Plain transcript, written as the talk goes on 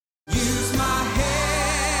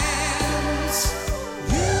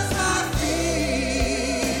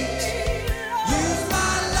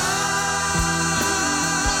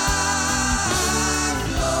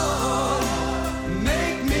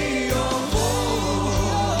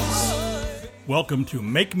Welcome to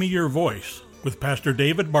Make Me Your Voice with Pastor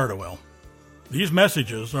David Bardowell. These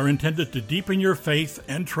messages are intended to deepen your faith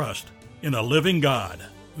and trust in a living God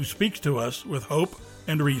who speaks to us with hope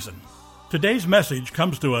and reason. Today's message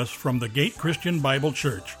comes to us from the Gate Christian Bible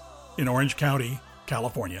Church in Orange County,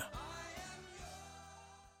 California.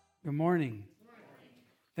 Good morning.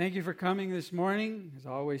 Thank you for coming this morning. As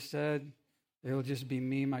I always said, it'll just be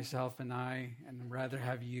me, myself, and I, and I'd rather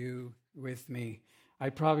have you with me.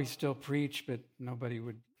 I'd probably still preach, but nobody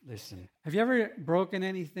would listen. Have you ever broken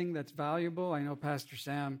anything that's valuable? I know Pastor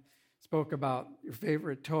Sam spoke about your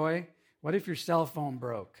favorite toy. What if your cell phone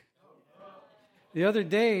broke? The other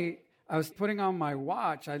day, I was putting on my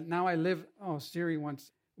watch. Siri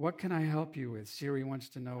wants, what can I help you with? Siri wants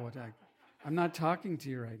to know I'm not talking to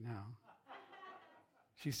you right now.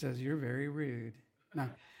 She says, you're very rude. Now,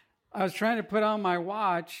 I was trying to put on my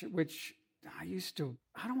watch, which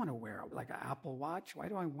I don't want to wear like an Apple Watch. Why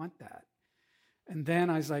do I want that? And then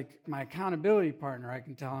I was like, my accountability partner, I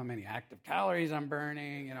can tell how many active calories I'm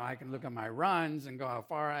burning. I can look at my runs and go how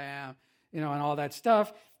far I am, and all that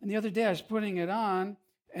stuff. And the other day I was putting it on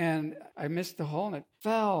and I missed the hole and it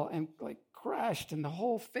fell and crashed and the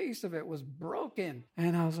whole face of it was broken.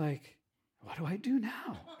 And I was like, what do I do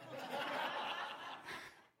now?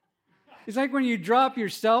 It's like when you drop your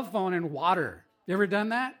cell phone in water. You ever done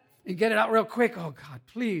that? And get it out real quick. Oh, God,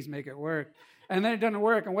 please make it work. And then it doesn't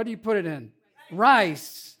work. And what do you put it in?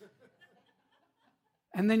 Rice.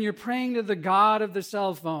 And then you're praying to the God of the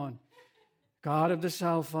cell phone. God of the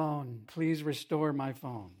cell phone, please restore my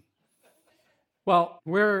phone. Well,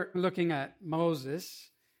 we're looking at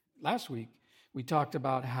Moses. Last week, we talked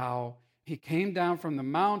about how he came down from the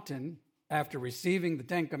mountain after receiving the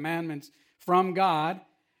Ten Commandments from God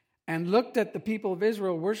and looked at the people of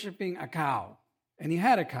Israel worshiping a cow. And he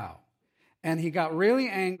had a cow. And he got really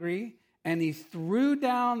angry, and he threw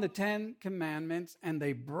down the 10 Commandments, and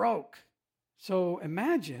they broke. So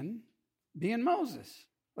imagine being Moses.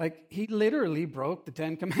 He literally broke the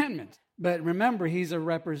 10 Commandments. But remember, he's a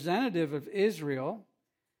representative of Israel.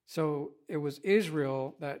 So it was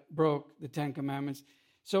Israel that broke the 10 Commandments.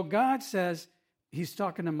 So God says, he's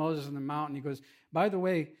talking to Moses on the mountain. He goes, by the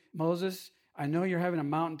way, Moses, I know you're having a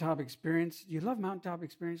mountaintop experience. You love mountaintop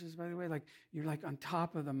experiences, by the way? You're on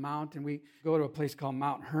top of the mountain. We go to a place called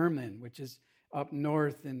Mount Hermon, which is up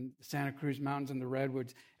north in the Santa Cruz Mountains and the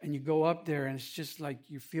Redwoods. And you go up there, and it's just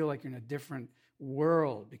you feel like you're in a different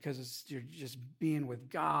world because you're just being with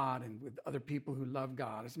God and with other people who love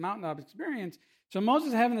God. It's a mountaintop experience. So Moses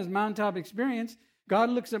is having this mountaintop experience. God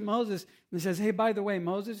looks at Moses and says, hey, by the way,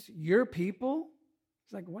 Moses, your people?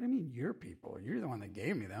 He's like, what do you mean, your people? You're the one that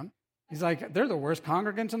gave me them. He's like, they're the worst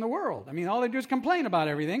congregants in the world. All they do is complain about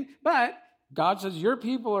everything. But God says, your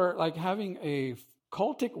people are having a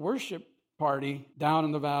cultic worship party down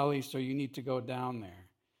in the valley, so you need to go down there.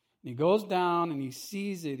 And he goes down and he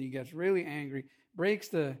sees it. He gets really angry, breaks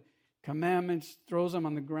the commandments, throws them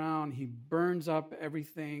on the ground. He burns up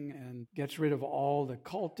everything and gets rid of all the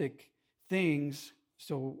cultic things.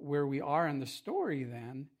 So where we are in the story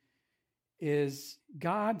then is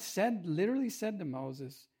God literally said to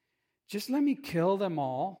Moses, just let me kill them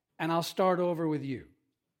all, and I'll start over with you.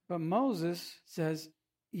 But Moses says,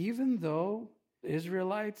 even though the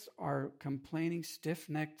Israelites are complaining,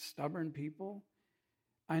 stiff-necked, stubborn people,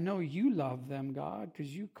 I know you love them, God,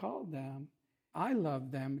 because you called them. I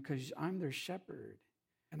love them because I'm their shepherd.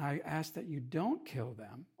 And I ask that you don't kill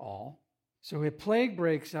them all. So a plague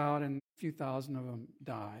breaks out, and a few thousand of them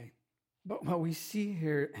die. But what we see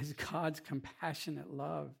here is God's compassionate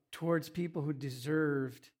love towards people who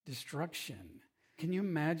deserved destruction. Can you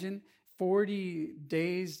imagine 40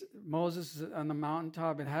 days Moses on the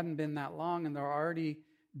mountaintop? It hadn't been that long, and they're already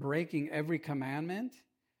breaking every commandment.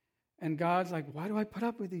 And God's like, why do I put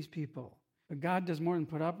up with these people? But God does more than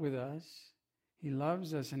put up with us. He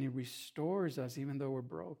loves us, and he restores us even though we're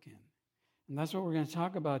broken. And that's what we're going to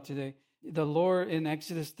talk about today. The Lord, in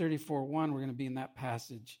Exodus 34:1, we're going to be in that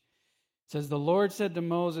passage. It says, the Lord said to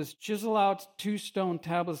Moses, chisel out 2 stone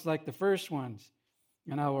tablets like the first ones,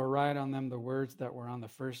 and I will write on them the words that were on the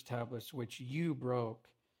first tablets, which you broke,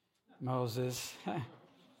 Moses.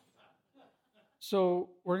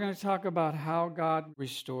 So we're going to talk about how God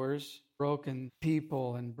restores broken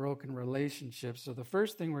people and broken relationships. So the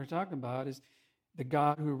first thing we're talking about is the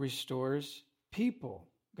God who restores people.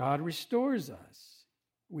 God restores us.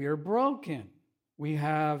 We are broken. We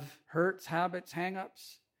have hurts, habits,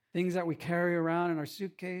 hang-ups, things that we carry around in our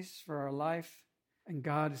suitcase for our life. And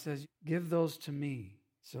God says, give those to me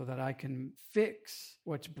so that I can fix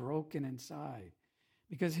what's broken inside.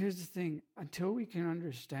 Because here's the thing, until we can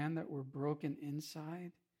understand that we're broken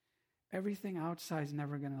inside, everything outside is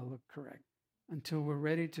never going to look correct. until we're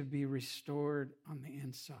ready to be restored on the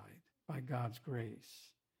inside by God's grace.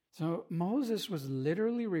 So Moses was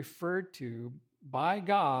literally referred to by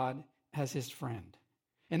God as his friend.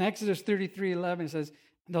 In Exodus 33:11, it says,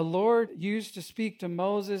 the Lord used to speak to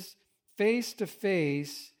Moses face to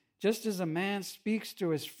face, just as a man speaks to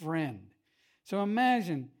his friend. So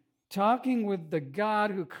imagine talking with the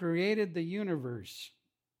God who created the universe,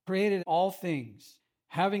 created all things,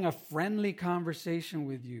 having a friendly conversation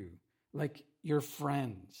with you, like your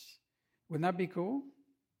friends. Wouldn't that be cool?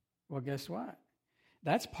 Well, guess what?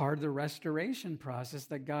 That's part of the restoration process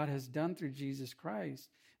that God has done through Jesus Christ.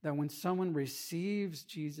 That when someone receives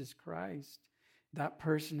Jesus Christ, that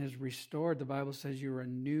person is restored. The Bible says you're a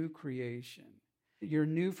new creation. You're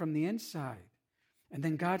new from the inside. And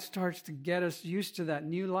then God starts to get us used to that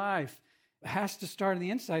new life. It has to start on the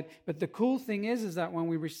inside. But the cool thing is that when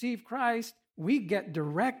we receive Christ, we get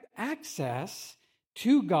direct access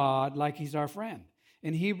to God like he's our friend.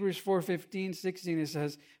 In Hebrews 4:15, 16, it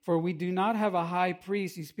says, for we do not have a high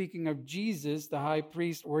priest, he's speaking of Jesus, the high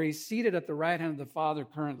priest, where he's seated at the right hand of the Father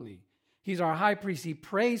currently. He's our high priest. He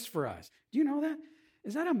prays for us. Do you know that?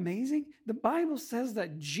 Is that amazing? The Bible says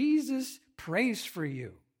that Jesus prays for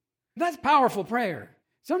you. That's powerful prayer.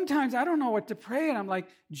 Sometimes I don't know what to pray, and I'm like,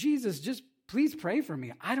 Jesus, just please pray for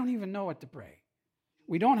me. I don't even know what to pray.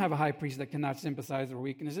 We don't have a high priest that cannot sympathize with our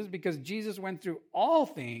weaknesses because Jesus went through all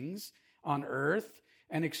things on earth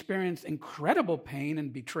and experienced incredible pain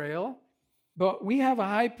and betrayal. But we have a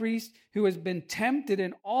high priest who has been tempted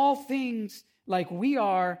in all things like we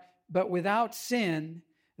are, but without sin.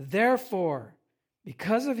 Therefore,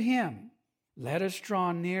 because of him, let us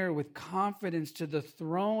draw near with confidence to the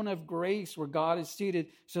throne of grace where God is seated,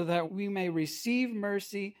 so that we may receive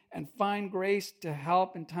mercy and find grace to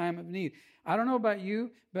help in time of need. I don't know about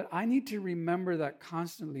you, but I need to remember that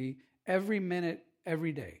constantly, every minute,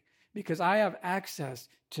 every day, because I have access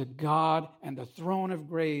to God and the throne of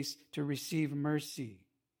grace to receive mercy.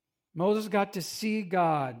 Moses got to see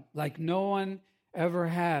God like no one ever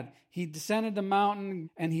had. He descended the mountain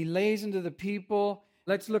and he lays into the people.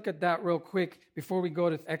 Let's look at that real quick before we go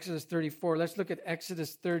to Exodus 34. Let's look at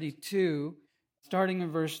Exodus 32, starting in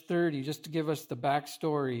verse 30, just to give us the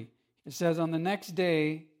backstory. It says, on the next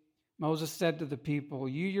day, Moses said to the people,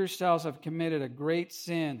 you yourselves have committed a great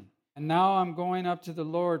sin, and now I'm going up to the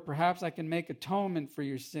Lord. Perhaps I can make atonement for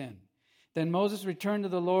your sin. Then Moses returned to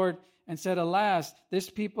the Lord and said, alas, this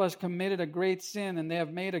people has committed a great sin, and they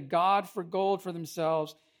have made a god for gold for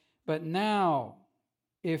themselves. But now,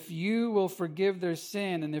 if you will forgive their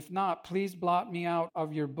sin, and if not, please blot me out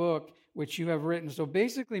of your book, which you have written. So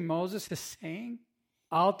basically, Moses is saying,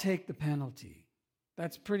 I'll take the penalty.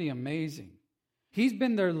 That's pretty amazing. He's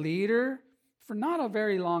been their leader for not a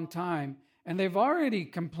very long time, and they've already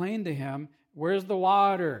complained to him, where's the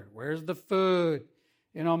water? Where's the food?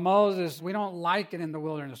 You know, Moses, we don't like it in the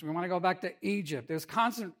wilderness. We want to go back to Egypt. There's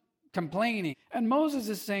constant complaining. And Moses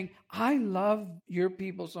is saying, I love your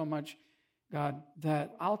people so much, God,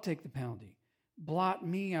 that I'll take the penalty. Blot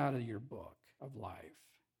me out of your book of life.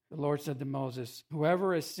 The Lord said to Moses,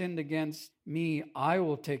 whoever has sinned against me, I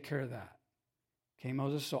will take care of that. Okay,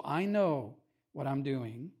 Moses, so I know what I'm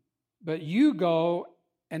doing, but you go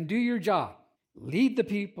and do your job. Lead the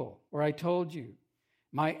people where I told you.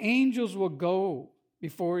 My angels will go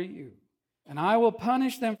before you, and I will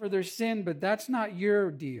punish them for their sin, but that's not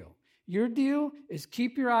your deal. Your deal is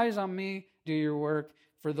keep your eyes on me, do your work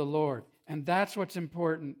for the Lord. And that's what's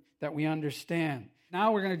important that we understand.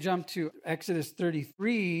 Now we're going to jump to Exodus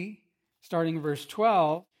 33, starting in verse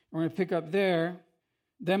 12. We're going to pick up there.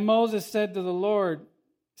 Then Moses said to the Lord,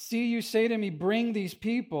 see, you say to me, bring these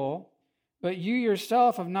people, but you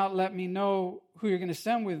yourself have not let me know who you're going to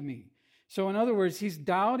send with me. So in other words, he's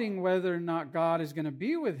doubting whether or not God is going to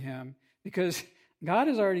be with him, because God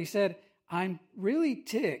has already said, I'm really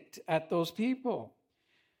ticked at those people.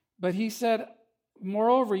 But he said,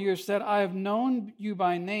 moreover, you have said, I have known you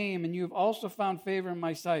by name, and you have also found favor in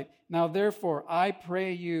my sight. Now, therefore, I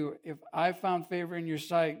pray you, if I found favor in your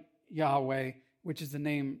sight, Yahweh, which is the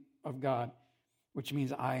name of God, which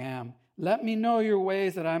means I am, let me know your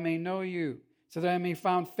ways that I may know you, so that I may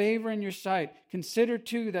find favor in your sight. Consider,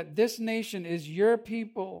 too, that this nation is your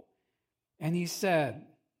people. And he said,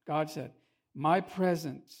 God said, my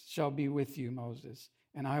presence shall be with you, Moses,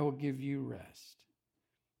 and I will give you rest.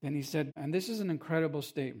 Then he said, and this is an incredible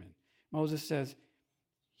statement. Moses says,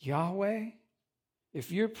 Yahweh,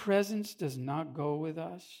 if your presence does not go with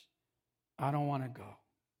us, I don't want to go.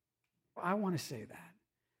 I want to say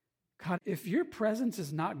that. God, if your presence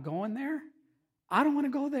is not going there, I don't want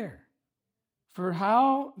to go there. For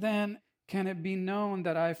how then can it be known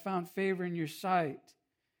that I found favor in your sight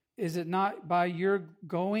Is it not by your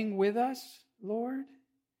going with us, Lord?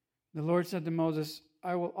 The Lord said to Moses,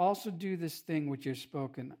 I will also do this thing which you have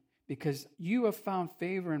spoken, because you have found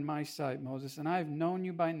favor in my sight, Moses, and I have known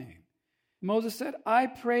you by name. Moses said, I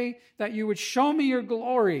pray that you would show me your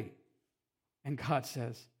glory. And God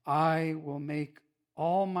says, I will make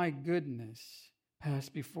all my goodness pass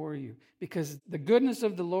before you, because the goodness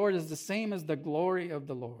of the Lord is the same as the glory of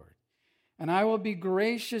the Lord. And I will be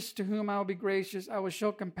gracious to whom I will be gracious. I will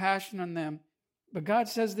show compassion on them. But God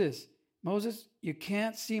says this, Moses, you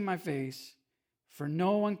can't see my face, for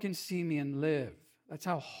no one can see me and live. That's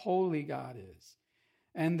how holy God is.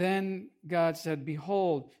 And then God said,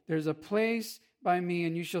 behold, there's a place by me,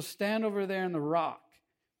 and you shall stand over there in the rock.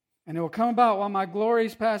 And it will come about while my glory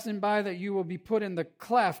is passing by that you will be put in the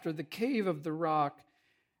cleft or the cave of the rock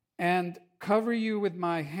and cover you with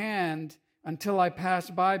my hand until I pass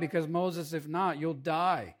by, because Moses, if not, you'll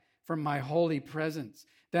die from my holy presence.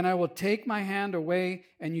 Then I will take my hand away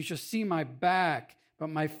and you shall see my back, but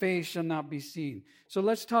my face shall not be seen. So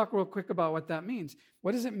let's talk real quick about what that means.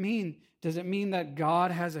 What does it mean? Does it mean that God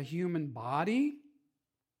has a human body?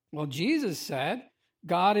 Well, Jesus said,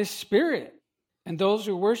 God is spirit, and those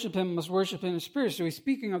who worship him must worship him in spirit. So he's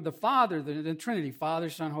speaking of the Father, the Trinity, Father,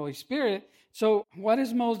 Son, Holy Spirit. So what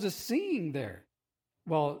is Moses seeing there?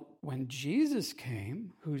 Well, when Jesus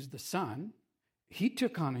came, who's the Son, he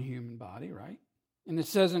took on a human body, right? And it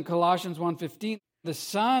says in Colossians 1:15, the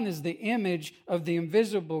Son is the image of the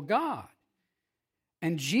invisible God.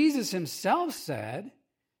 And Jesus himself said,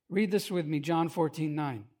 read this with me, John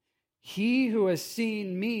 14:9. He who has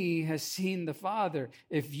seen me has seen the Father.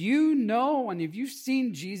 If you know and if you've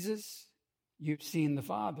seen Jesus, you've seen the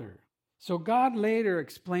Father. So God later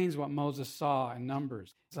explains what Moses saw in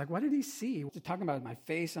Numbers. It's like, what did he see? He's talking about my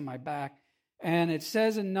face and my back. And it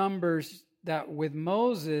says in Numbers that with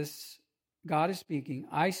Moses, God is speaking,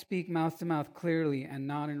 I speak mouth to mouth clearly and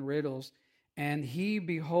not in riddles. And he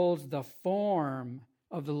beholds the form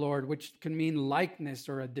of the Lord, which can mean likeness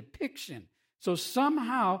or a depiction. So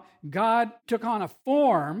somehow God took on a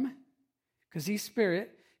form, because he's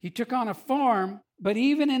spirit. He took on a form, but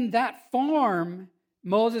even in that form,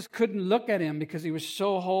 Moses couldn't look at him because he was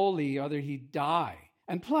so holy, or he'd die.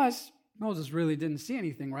 And plus, Moses really didn't see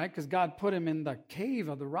anything, right? Because God put him in the cave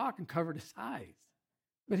of the rock and covered his eyes.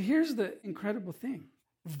 But here's the incredible thing.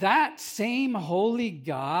 That same holy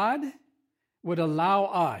God would allow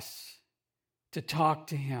us to talk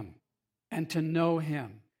to him and to know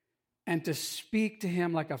him and to speak to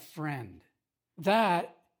him like a friend.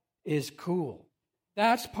 That is cool.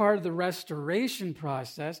 That's part of the restoration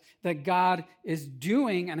process that God is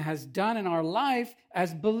doing and has done in our life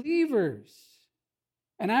as believers.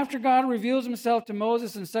 And after God reveals himself to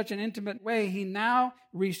Moses in such an intimate way, he now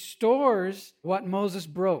restores what Moses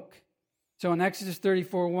broke. So in Exodus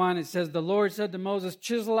 34:1, it says, the Lord said to Moses,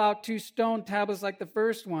 chisel out 2 stone tablets like the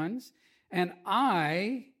first ones, and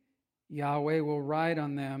I, Yahweh, will write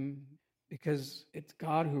on them, because it's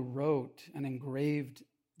God who wrote and engraved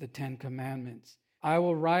the 10 commandments. I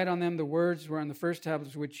will write on them the words were on the first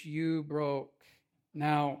tablets which you broke.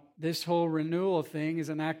 Now, this whole renewal thing is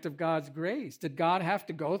an act of God's grace. Did God have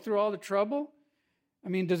to go through all the trouble? I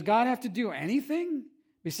mean, does God have to do anything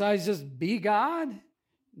besides just be God?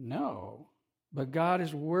 No. But God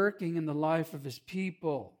is working in the life of his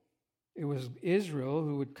people. It was Israel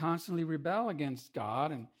who would constantly rebel against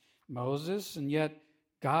God and Moses, and yet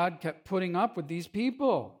God kept putting up with these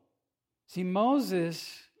people. See,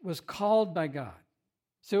 Moses was called by God.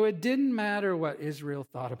 So it didn't matter what Israel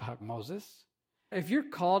thought about Moses. If you're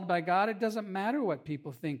called by God, it doesn't matter what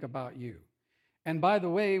people think about you. And by the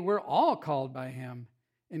way, we're all called by him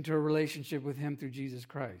into a relationship with him through Jesus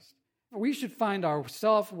Christ. We should find our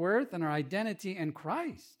self-worth and our identity in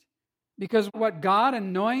Christ. Because what God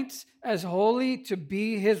anoints as holy to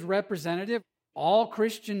be his representative, all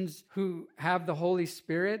Christians who have the Holy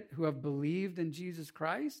Spirit, who have believed in Jesus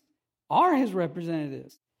Christ, are his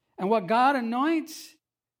representatives. And what God anoints,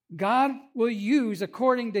 God will use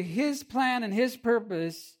according to his plan and his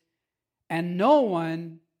purpose, and no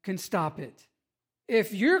one can stop it.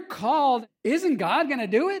 If you're called, isn't God going to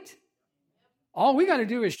do it? All we got to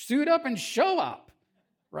do is suit up and show up,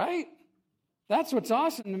 right? That's what's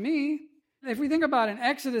awesome to me. If we think about in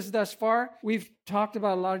Exodus thus far, we've talked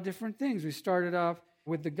about a lot of different things. We started off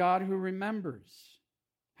with the God who remembers,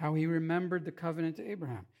 how he remembered the covenant to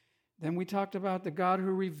Abraham. Then we talked about the God who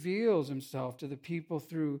reveals himself to the people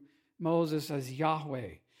through Moses as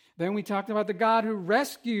Yahweh. Then we talked about the God who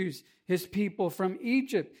rescues his people from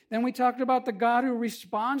Egypt. Then we talked about the God who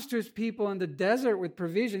responds to his people in the desert with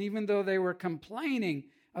provision, even though they were complaining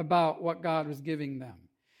about what God was giving them.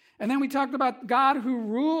 And then we talked about God who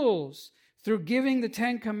rules through giving the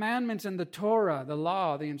 10 Commandments and the Torah, the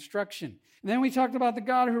law, the instruction. And then we talked about the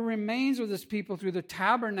God who remains with his people through the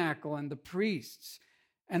tabernacle and the priests.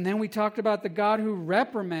 And then we talked about the God who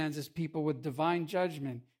reprimands his people with divine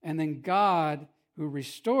judgment. And then God who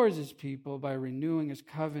restores his people by renewing his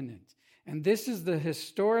covenant. And this is the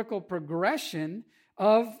historical progression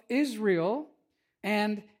of Israel.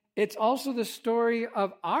 And it's also the story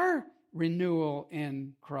of our renewal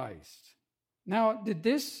in Christ. Now, did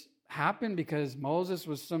this happen because Moses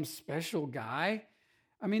was some special guy?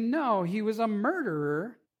 I mean, no, he was a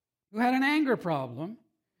murderer who had an anger problem,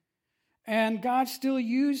 and God still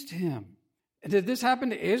used him. Did this happen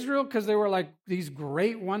to Israel because they were like these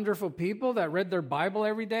great, wonderful people that read their Bible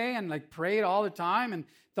every day and like prayed all the time and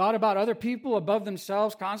thought about other people above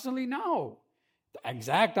themselves constantly? No, the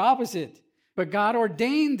exact opposite. But God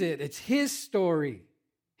ordained it. It's his story.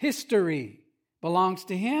 History belongs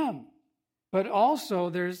to him. But also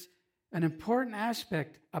there's an important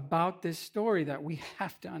aspect about this story that we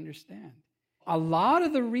have to understand. A lot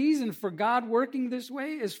of the reason for God working this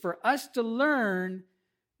way is for us to learn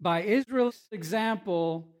by Israel's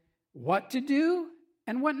example what to do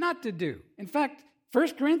and what not to do. In fact,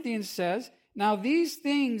 1 Corinthians says, now these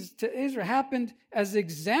things to Israel happened as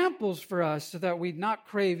examples for us so that we'd not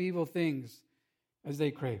crave evil things as they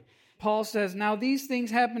crave. Paul says, now these things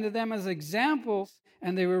happened to them as examples,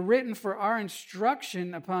 and they were written for our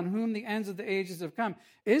instruction upon whom the ends of the ages have come.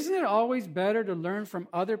 Isn't it always better to learn from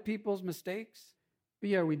other people's mistakes? But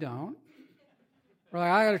yeah, we don't. We're like,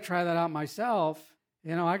 I got to try that out myself.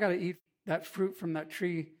 I got to eat that fruit from that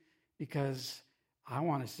tree because I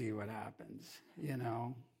want to see what happens,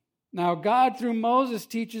 Now, God, through Moses,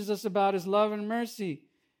 teaches us about his love and mercy.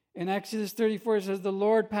 In Exodus 34, it says, the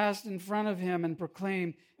Lord passed in front of him and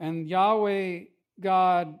proclaimed, and Yahweh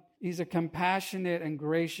God, he's a compassionate and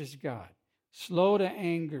gracious God, slow to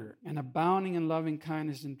anger and abounding in loving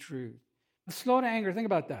kindness and truth. Slow to anger, think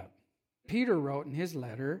about that. Peter wrote in his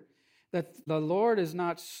letter that the Lord is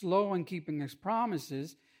not slow in keeping his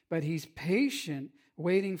promises, but he's patient,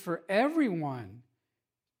 waiting for everyone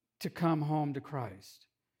to come home to Christ.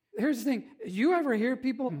 Here's the thing. You ever hear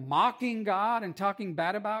people mocking God and talking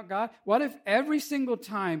bad about God? What if every single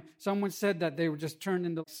time someone said that, they were just turned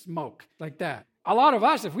into smoke like that? A lot of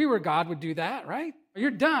us, if we were God, would do that, right?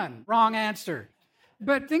 You're done. Wrong answer.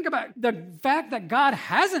 But think about it. The fact that God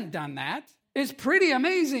hasn't done that is pretty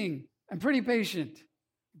amazing and pretty patient.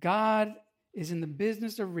 God is in the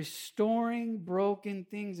business of restoring broken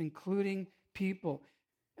things, including people.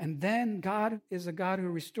 And then God is a God who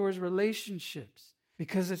restores relationships.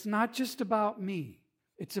 Because it's not just about me.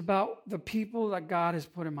 It's about the people that God has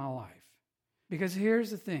put in my life. Because here's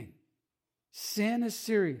the thing. Sin is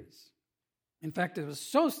serious. In fact, it was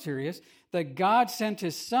so serious that God sent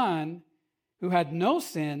his son, who had no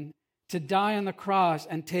sin, to die on the cross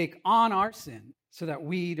and take on our sin so that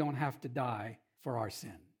we don't have to die for our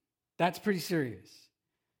sin. That's pretty serious.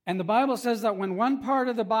 And the Bible says that when one part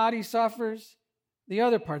of the body suffers, the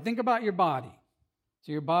other part, think about your body.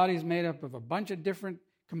 So your body is made up of a bunch of different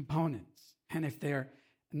components. And if they're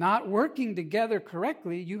not working together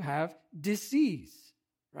correctly, you have disease,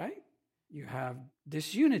 right? You have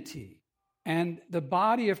disunity. And the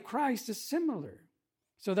body of Christ is similar.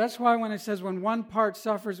 So that's why when it says when one part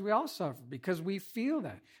suffers, we all suffer, because we feel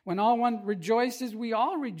that. When all one rejoices, we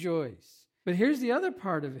all rejoice. But here's the other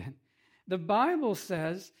part of it. The Bible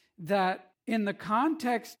says that in the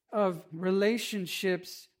context of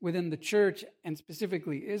relationships within the church, and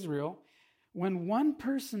specifically Israel, when one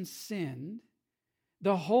person sinned,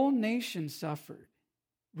 the whole nation suffered.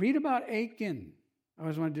 Read about Achan. I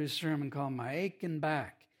always want to do a sermon called My Achan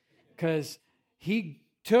Back, because he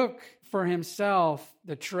took for himself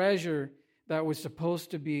the treasure that was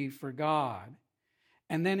supposed to be for God.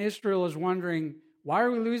 And then Israel is wondering, why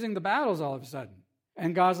are we losing the battles all of a sudden?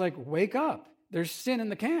 And God's like, wake up. There's sin in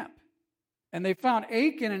the camp. And they found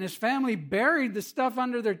Achan and his family buried the stuff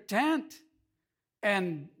under their tent.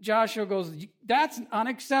 And Joshua goes, that's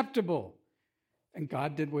unacceptable. And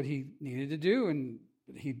God did what he needed to do, and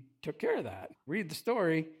he took care of that. Read the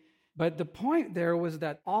story. But the point there was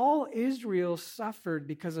that all Israel suffered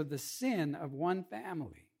because of the sin of one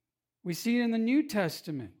family. We see it in the New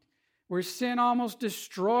Testament, where sin almost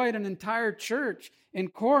destroyed an entire church in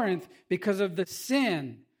Corinth because of the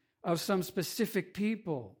sin of some specific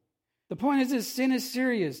people. The point is this: sin is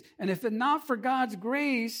serious. And if it not for God's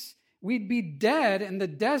grace, we'd be dead in the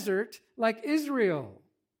desert like Israel.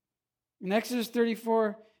 In Exodus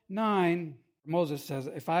 34:9, Moses says,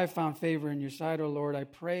 if I have found favor in your sight, O Lord, I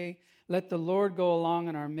pray, let the Lord go along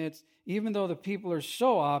in our midst, even though the people are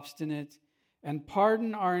so obstinate. and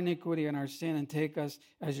pardon our iniquity and our sin and take us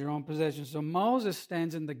as your own possession. So Moses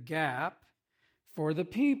stands in the gap for the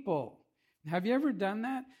people. Have you ever done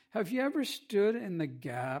that? Have you ever stood in the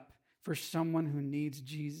gap for someone who needs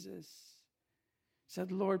Jesus?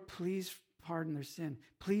 Said, Lord, please pardon their sin.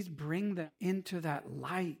 Please bring them into that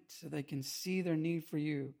light so they can see their need for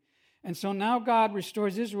you. And so now God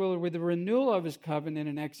restores Israel with the renewal of his covenant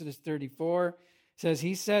in Exodus 34. It says,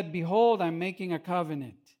 he said, behold, I'm making a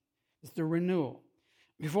covenant. It's the renewal.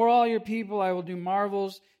 Before all your people, I will do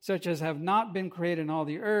marvels such as have not been created in all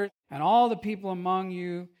the earth, and all the people among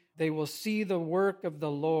you, they will see the work of the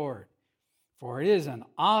Lord. For it is an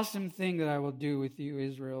awesome thing that I will do with you,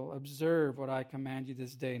 Israel. Observe what I command you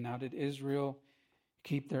this day. Now, did Israel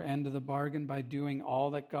keep their end of the bargain by doing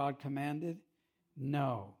all that God commanded?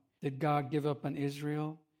 No. Did God give up on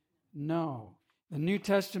Israel? No. The New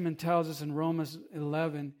Testament tells us in Romans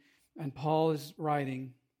 11, and Paul is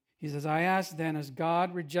writing, he says, I ask then, has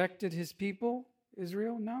God rejected his people,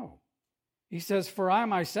 Israel? No. He says, for I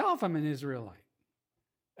myself am an Israelite,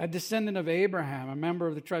 a descendant of Abraham, a member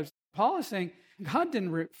of the tribes. Paul is saying, God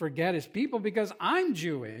didn't forget his people because I'm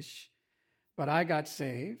Jewish, but I got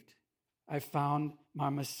saved. I found my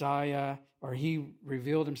Messiah, or he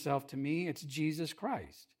revealed himself to me. It's Jesus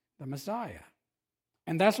Christ, the Messiah.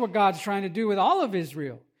 And that's what God's trying to do with all of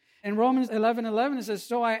Israel. In Romans 11:11, it says,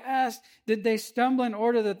 so I asked, did they stumble in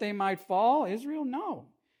order that they might fall? Israel, no.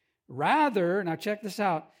 Rather, now check this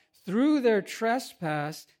out, through their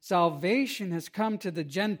trespass, salvation has come to the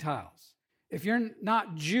Gentiles. If you're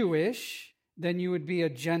not Jewish, then you would be a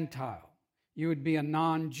Gentile. You would be a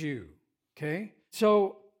non-Jew, okay?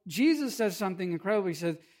 So Jesus says something incredible. He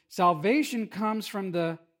says, salvation comes from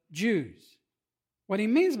the Jews. What he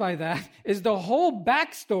means by that is the whole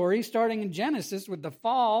backstory, starting in Genesis with the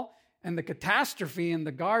fall and the catastrophe in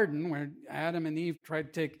the garden where Adam and Eve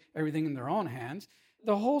tried to take everything in their own hands.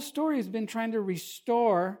 The whole story has been trying to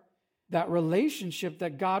restore that relationship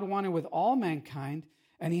that God wanted with all mankind,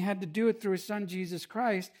 and he had to do it through his son, Jesus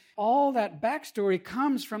Christ. All that backstory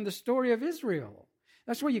comes from the story of Israel.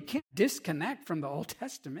 That's why you can't disconnect from the Old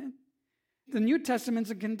Testament. The New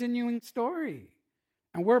Testament's a continuing story,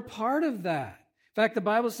 and we're part of that. In fact, the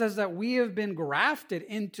Bible says that we have been grafted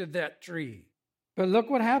into that tree. But look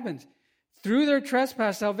what happens. Through their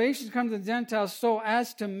trespass, salvation comes to the Gentiles so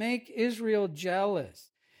as to make Israel jealous.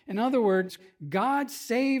 In other words, God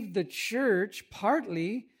saved the church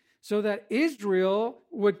partly so that Israel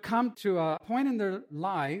would come to a point in their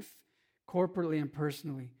life, corporately and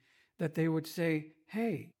personally, that they would say,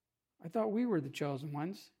 hey, I thought we were the chosen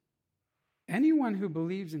ones. Anyone who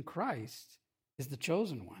believes in Christ is the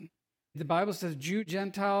chosen one. The Bible says Jew,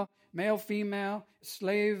 Gentile, male, female,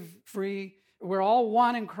 slave, free. We're all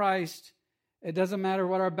one in Christ. It doesn't matter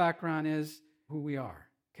what our background is, who we are,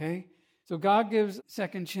 okay? So God gives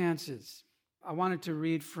second chances. I wanted to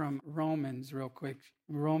read from Romans real quick.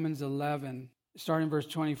 Romans 11, starting verse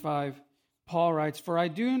 25. Paul writes, for I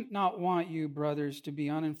do not want you, brothers, to be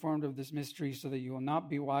uninformed of this mystery so that you will not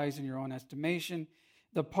be wise in your own estimation.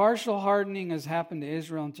 The partial hardening has happened to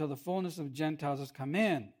Israel until the fullness of Gentiles has come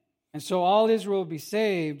in. And so all Israel will be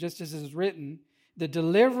saved, just as it is written, the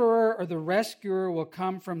deliverer or the rescuer will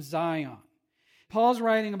come from Zion. Paul's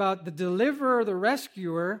writing about the deliverer, the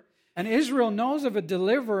rescuer, and Israel knows of a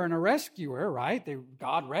deliverer and a rescuer, right?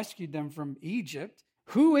 God rescued them from Egypt.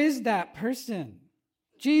 Who is that person?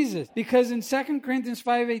 Jesus. Because in 2 Corinthians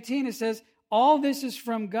 5:18 it says, all this is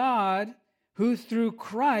from God who through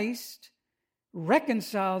Christ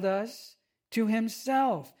reconciled us to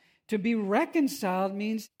himself. To be reconciled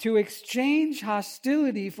means to exchange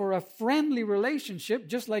hostility for a friendly relationship,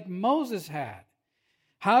 just like Moses had.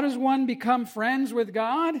 How does one become friends with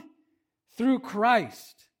God? Through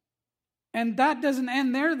Christ. And that doesn't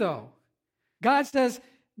end there, though. God says,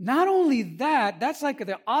 not only that, that's like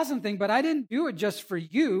the awesome thing, but I didn't do it just for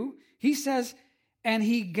you. He says, and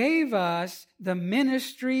he gave us the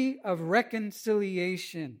ministry of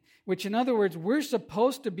reconciliation, which in other words, we're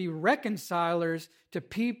supposed to be reconcilers to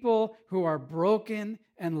people who are broken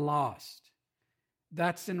and lost.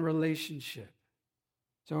 That's in relationship.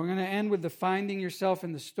 So we're going to end with the finding yourself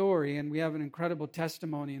in the story, and we have an incredible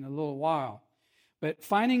testimony in a little while. But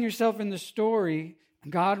finding yourself in the story,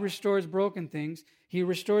 God restores broken things. He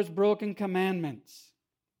restores broken commandments.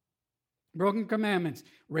 Broken commandments.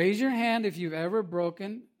 Raise your hand if you've ever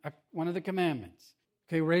broken one of the commandments.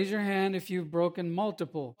 Okay, raise your hand if you've broken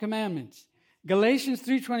multiple commandments. Galatians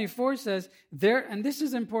 3:24 says, and this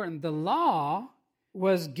is important, the law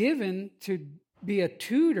was given to be a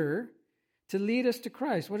tutor to lead us to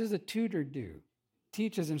Christ. What does a tutor do?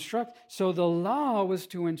 Teach us, instruct. So the law was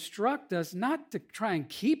to instruct us not to try and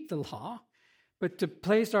keep the law, but to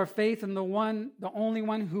place our faith in the only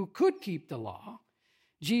one who could keep the law,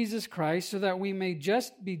 Jesus Christ, so that we may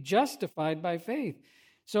just be justified by faith.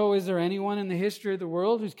 So is there anyone in the history of the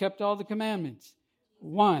world who's kept all the commandments?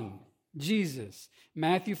 One, Jesus.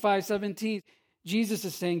 Matthew 5:17, Jesus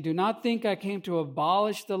is saying, do not think I came to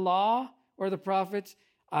abolish the law or the prophets.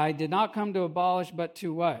 I did not come to abolish, but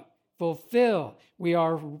to what? Fulfill. We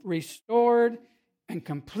are restored and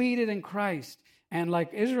completed in Christ. And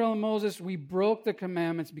like Israel and Moses, we broke the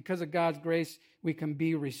commandments. Because of God's grace, we can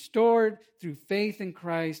be restored through faith in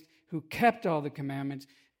Christ, who kept all the commandments.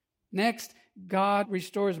 Next, God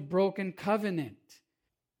restores broken covenant.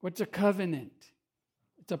 What's a covenant?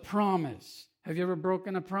 It's a promise. Have you ever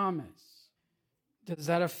broken a promise? Does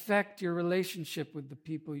that affect your relationship with the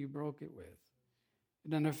people you broke it with?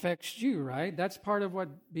 It then affects you, right? That's part of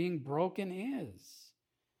what being broken is.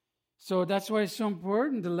 So that's why it's so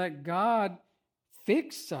important to let God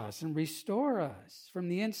fix us and restore us from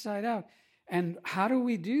the inside out. And how do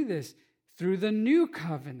we do this? Through the new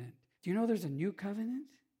covenant. Do you know there's a new covenant?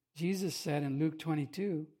 Jesus said in Luke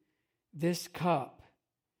 22, this cup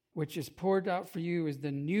which is poured out for you is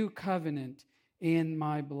the new covenant in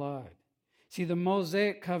my blood. See, the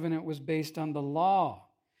Mosaic covenant was based on the law,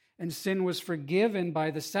 and sin was forgiven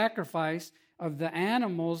by the sacrifice of the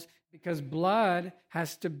animals because blood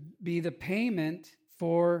has to be the payment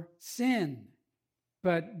for sin.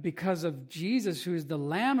 But because of Jesus, who is the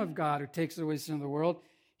Lamb of God who takes away the sin of the world,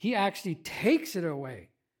 he actually takes it away.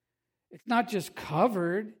 It's not just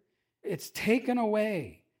covered, it's taken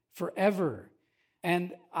away forever.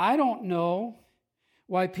 And I don't know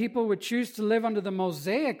why people would choose to live under the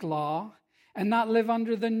Mosaic law and not live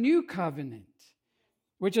under the new covenant,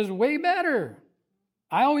 which is way better.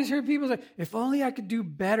 I always hear people say, if only I could do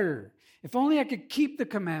better. If only I could keep the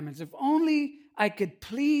commandments. If only I could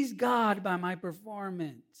please God by my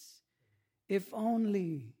performance. If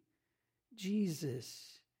only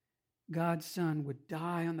Jesus, God's Son, would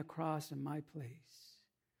die on the cross in my place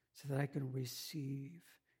so that I could receive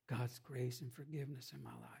God's grace and forgiveness in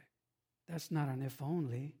my life. That's not an if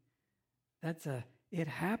only. That's a it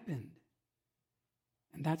happened.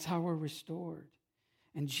 And that's how we're restored.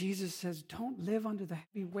 And Jesus says, don't live under the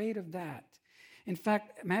heavy weight of that. In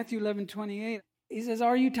fact, Matthew 11:28, he says,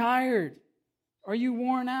 are you tired? Are you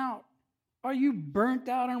worn out? Are you burnt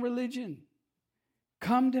out on religion?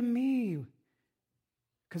 Come to me.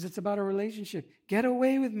 Because it's about a relationship. Get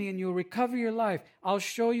away with me and you'll recover your life. I'll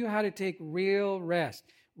show you how to take real rest.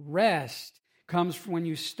 Rest comes from when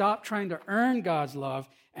you stop trying to earn God's love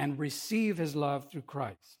and receive his love through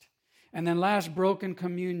Christ. And then last, broken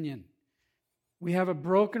communion. We have a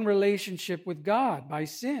broken relationship with God by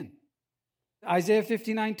sin. Isaiah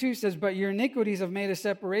 59:2 says, but your iniquities have made a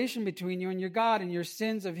separation between you and your God, and your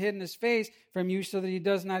sins have hidden his face from you so that he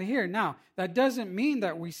does not hear. Now, that doesn't mean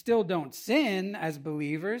that we still don't sin as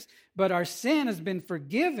believers, but our sin has been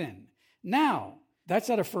forgiven. Now,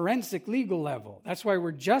 that's at a forensic legal level. That's why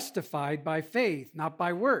we're justified by faith, not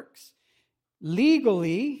by works.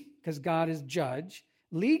 Legally, because God is judge,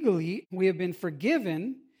 legally, we have been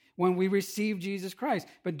forgiven when we receive Jesus Christ.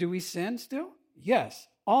 But do we sin still? Yes,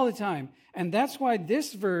 all the time. And that's why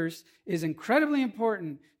this verse is incredibly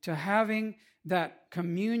important to having that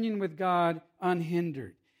communion with God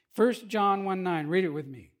unhindered. 1 John 1:9, read it with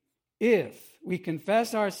me. If we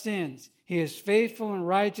confess our sins, he is faithful and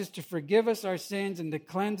righteous to forgive us our sins and to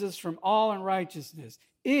cleanse us from all unrighteousness.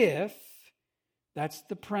 If, that's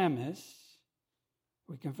the premise,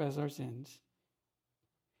 we confess our sins,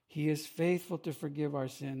 he is faithful to forgive our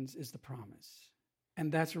sins is the promise.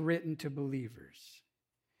 And that's written to believers.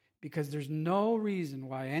 Because there's no reason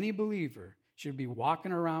why any believer should be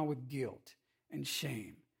walking around with guilt and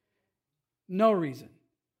shame. No reason.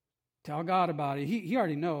 Tell God about it. He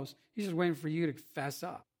already knows. He's just waiting for you to fess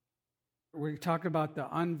up. We're talking about the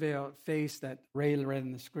unveiled face that Ray read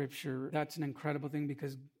in the scripture. That's an incredible thing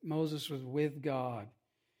because Moses was with God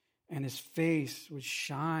and his face would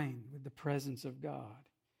shine with the presence of God.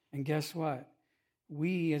 And guess what?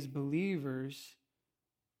 We as believers,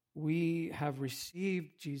 we have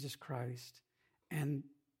received Jesus Christ and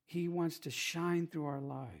he wants to shine through our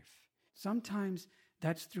life. Sometimes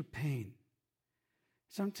that's through pain.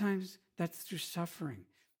 Sometimes that's through suffering.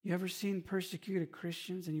 You ever seen persecuted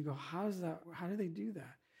Christians and you go, how do they do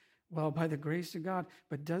that? Well, by the grace of God.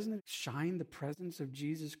 But doesn't it shine the presence of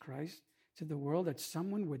Jesus Christ to the world that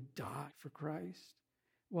someone would die for Christ?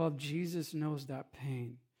 Well, Jesus knows that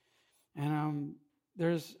pain. And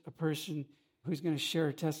there's a person who's going to share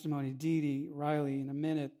a testimony, Dee Dee Riley, in a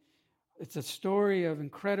minute. It's a story of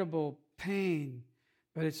incredible pain,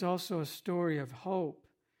 but it's also a story of hope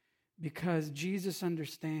because Jesus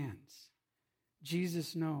understands.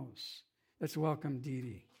 Jesus knows. Let's welcome Dee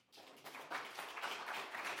Dee.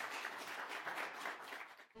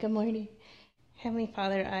 Good morning. Heavenly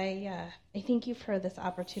Father, I thank you for this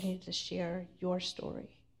opportunity to share your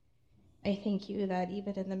story. I thank you that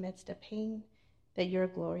even in the midst of pain, that your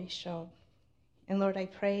glory is shown. And Lord, I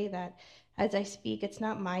pray that as I speak, it's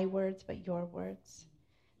not my words, but your words.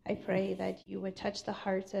 I pray that you would touch the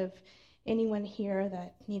hearts of anyone here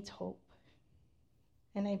that needs hope.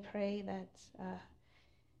 And I pray that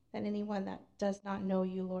anyone that does not know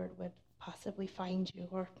you, Lord, would possibly find you,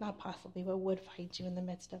 or not possibly, but would find you in the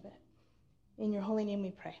midst of it. In your holy name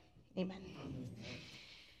we pray. Amen.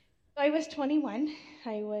 I was 21.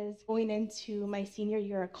 I was going into my senior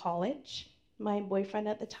year of college. My boyfriend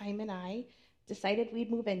at the time and I decided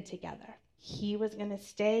we'd move in together. He was going to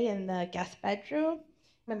stay in the guest bedroom,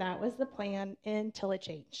 and that was the plan until it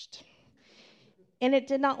changed. And it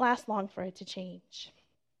did not last long for it to change.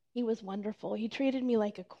 He was wonderful. He treated me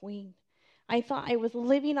like a queen. I thought I was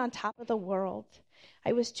living on top of the world.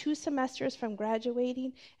 I was 2 semesters from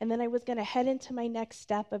graduating, and then I was going to head into my next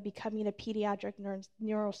step of becoming a pediatric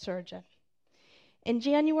neurosurgeon. In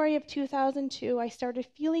January of 2002, I started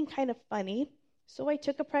feeling kind of funny, so I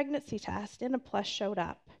took a pregnancy test, and a plus showed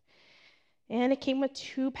up. And it came with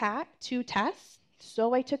 2 tests.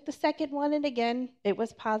 So I took the second one, and again, it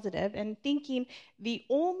was positive. And thinking the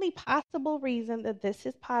only possible reason that this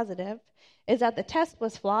is positive is that the test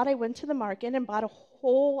was flawed, I went to the market and bought a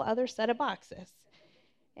whole other set of boxes.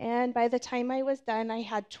 And by the time I was done, I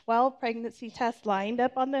had 12 pregnancy tests lined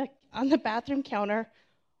up on the bathroom counter,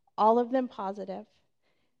 all of them positive.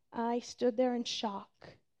 I stood there in shock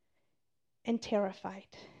and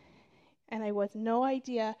terrified. And I was no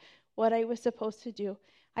idea what I was supposed to do.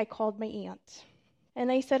 I called my aunt. And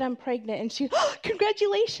I said, I'm pregnant. And she,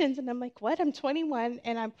 congratulations. And I'm like, what? I'm 21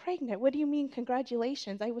 and I'm pregnant. What do you mean,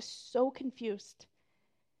 congratulations? I was so confused.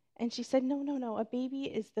 And she said, no. A baby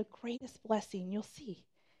is the greatest blessing. You'll see.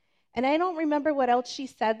 And I don't remember what else she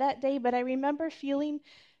said that day, but I remember feeling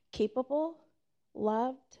capable,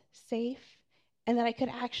 loved, safe, and that I could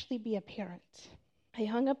actually be a parent. I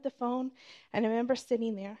hung up the phone, and I remember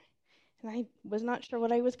sitting there, and I was not sure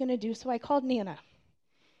what I was going to do, so I called Nana.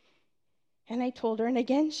 And I told her, and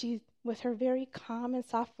again, she, with her very calm and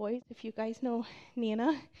soft voice, if you guys know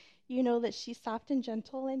Nana, you know that she's soft and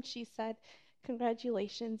gentle, and she said,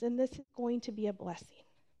 congratulations, and this is going to be a blessing.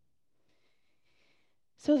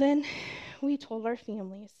 So then we told our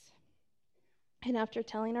families. And after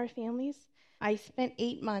telling our families, I spent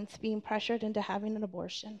 8 months being pressured into having an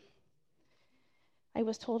abortion. I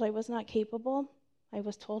was told I was not capable. I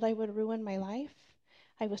was told I would ruin my life.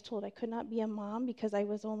 I was told I could not be a mom because I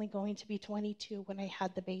was only going to be 22 when I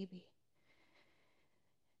had the baby.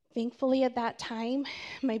 Thankfully, at that time,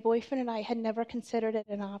 my boyfriend and I had never considered it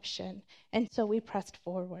an option, and so we pressed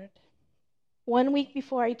forward. 1 week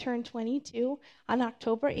before I turned 22, on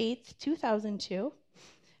October 8th, 2002,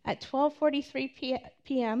 at 12:43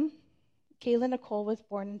 p.m., Kayla Nicole was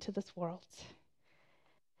born into this world.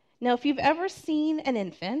 Now, if you've ever seen an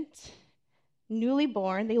infant, newly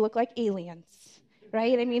born, they look like aliens.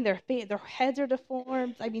 Right? I mean, their heads are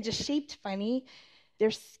deformed. I mean, just shaped funny.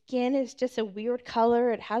 Their skin is just a weird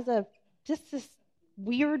color. It has just this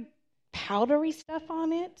weird powdery stuff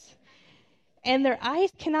on it. And their eyes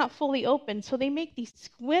cannot fully open, so they make these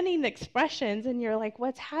squinting expressions, and you're like,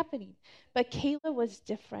 what's happening? But Kayla was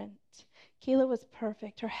different. Kayla was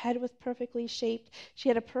perfect. Her head was perfectly shaped. She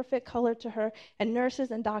had a perfect color to her, and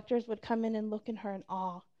nurses and doctors would come in and look in her in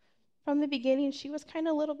awe. From the beginning, she was kind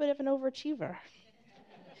of a little bit of an overachiever.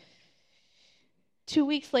 2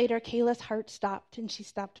 weeks later, Kayla's heart stopped, and she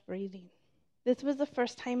stopped breathing. This was the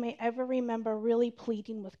first time I ever remember really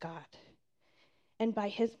pleading with God. And by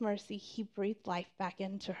his mercy, he breathed life back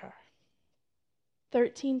into her.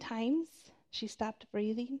 13 times, she stopped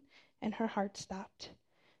breathing, and her heart stopped.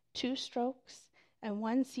 2 strokes and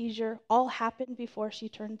 1 seizure all happened before she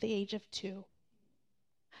turned the age of 2.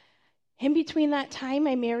 In between that time,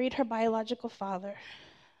 I married her biological father.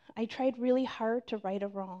 I tried really hard to right a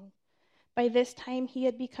wrong. By this time, he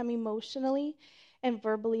had become emotionally and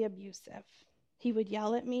verbally abusive. He would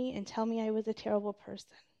yell at me and tell me I was a terrible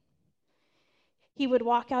person. He would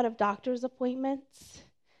walk out of doctor's appointments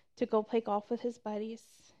to go play golf with his buddies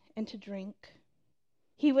and to drink.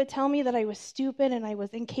 He would tell me that I was stupid and I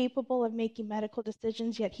was incapable of making medical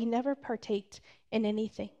decisions, yet he never partaked in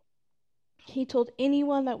anything. He told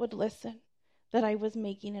anyone that would listen that I was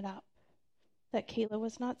making it up, that Kayla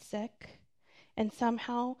was not sick, and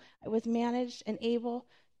somehow I was managed and able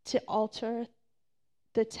to alter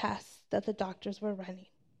the tests that the doctors were running.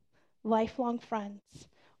 Lifelong friends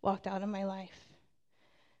walked out of my life.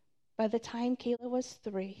 By the time Kayla was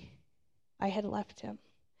 3, I had left him.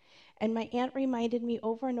 And my aunt reminded me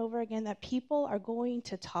over and over again that people are going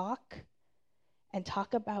to talk and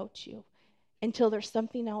talk about you until there's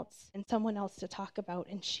something else and someone else to talk about,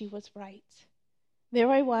 and she was right. There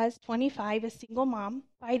I was, 25, a single mom,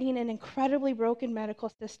 fighting an incredibly broken medical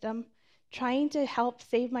system, trying to help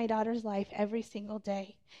save my daughter's life every single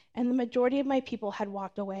day, and the majority of my people had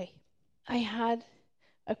walked away. I had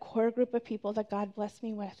a core group of people that God blessed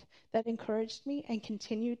me with that encouraged me and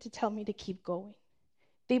continued to tell me to keep going.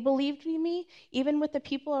 They believed in me, even with the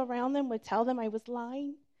people around them would tell them I was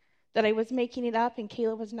lying, that I was making it up, and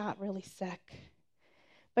Kayla was not really sick.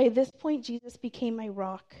 By this point, Jesus became my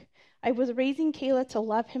rock. I was raising Kayla to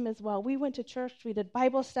love him as well. We went to church, we did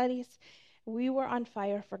Bible studies. We were on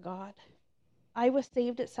fire for God. I was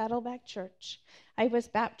saved at Saddleback Church. I was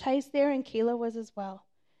baptized there, and Kayla was as well.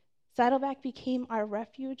 Saddleback became our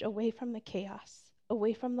refuge away from the chaos,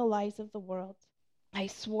 away from the lies of the world. I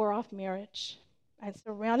swore off marriage. I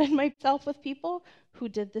surrounded myself with people who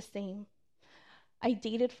did the same. I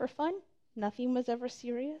dated for fun. Nothing was ever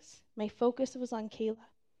serious. My focus was on Kayla.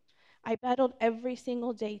 I battled every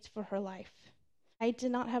single day for her life. I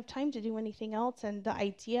did not have time to do anything else, and the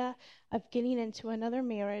idea of getting into another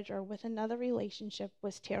marriage or with another relationship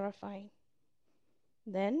was terrifying.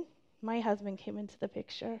 Then my husband came into the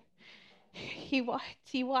picture. He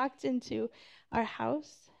walked into our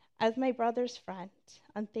house as my brother's friend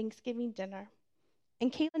on Thanksgiving dinner.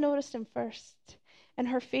 And Kayla noticed him first. And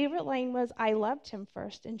her favorite line was, "I loved him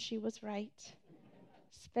first," and she was right.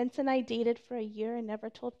 Spence and I dated for a year and never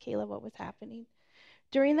told Kayla what was happening.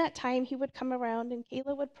 During that time, he would come around and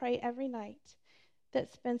Kayla would pray every night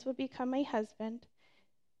that Spence would become my husband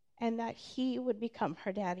and that he would become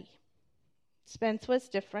her daddy. Spence was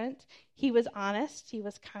different. He was honest. He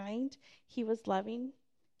was kind. He was loving.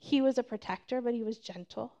 He was a protector, but he was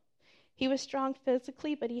gentle. He was strong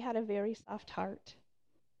physically, but he had a very soft heart.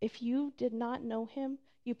 If you did not know him,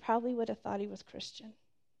 you probably would have thought he was Christian,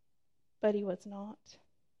 but he was not.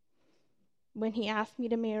 When he asked me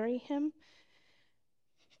to marry him,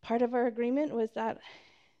 part of our agreement was that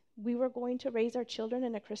we were going to raise our children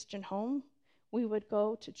in a Christian home. We would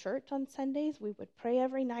go to church on Sundays. We would pray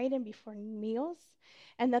every night and before meals,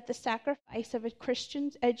 and that the sacrifice of a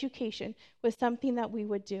Christian's education was something that we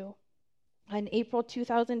would do. On April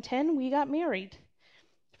 2010, we got married.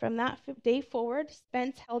 From that day forward,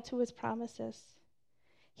 Spence held to his promises.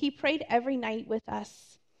 He prayed every night with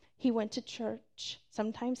us. He went to church.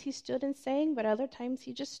 Sometimes he stood and sang, but other times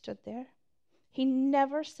he just stood there. He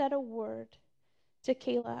never said a word to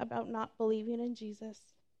Kayla about not believing in Jesus.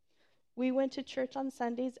 We went to church on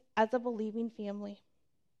Sundays as a believing family.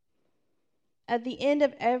 At the end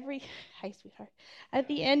of every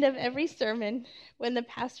sermon, when the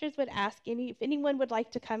pastors would ask if anyone would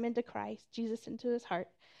like to come into Christ, Jesus into his heart,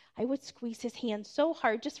 I would squeeze his hand so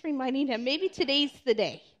hard, just reminding him, maybe today's the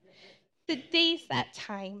day. Today's that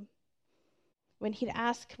time. When he'd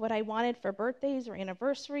ask what I wanted for birthdays or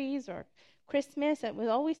anniversaries or Christmas, it was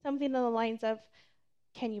always something along the lines of,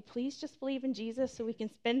 can you please just believe in Jesus so we can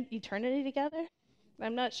spend eternity together?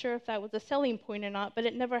 I'm not sure if that was a selling point or not, but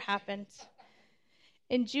it never happened.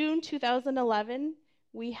 In June 2011,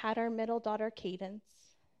 we had our middle daughter, Cadence,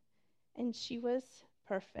 and she was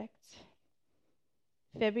perfect.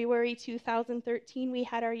 February 2013, we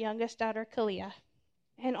had our youngest daughter, Kalia.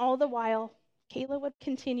 And all the while, Kayla would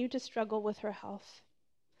continue to struggle with her health.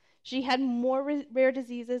 She had more rare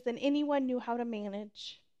diseases than anyone knew how to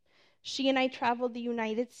manage. She and I traveled the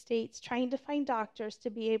United States trying to find doctors to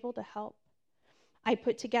be able to help. I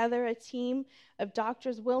put together a team of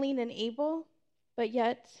doctors willing and able, but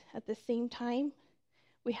yet, at the same time,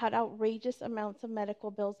 we had outrageous amounts of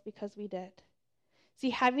medical bills because we did. See,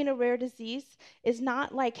 having a rare disease is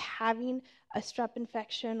not like having a strep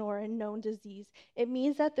infection or a known disease. It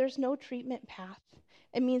means that there's no treatment path.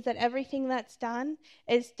 It means that everything that's done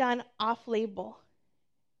is done off-label.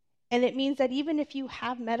 And it means that even if you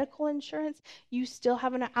have medical insurance, you still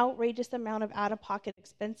have an outrageous amount of out-of-pocket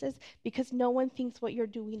expenses because no one thinks what you're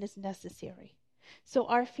doing is necessary. So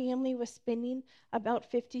our family was spending about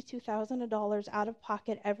 $52,000 out of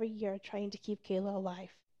pocket every year trying to keep Kayla alive.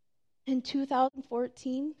 In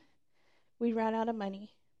 2014, we ran out of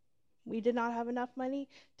money. We did not have enough money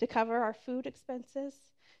to cover our food expenses,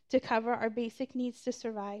 to cover our basic needs to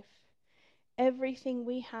survive. Everything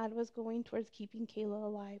we had was going towards keeping Kayla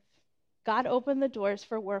alive. God opened the doors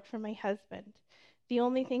for work for my husband. The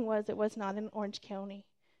only thing was it was not in Orange County.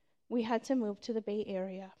 We had to move to the Bay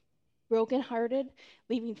Area. Brokenhearted,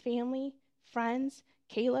 leaving family, friends,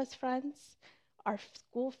 Kayla's friends, our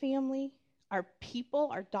school family, our people,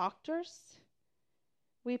 our doctors.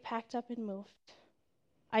 we packed up and moved.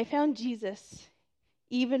 I found Jesus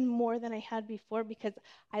even more than I had before because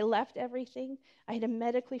I left everything. I had a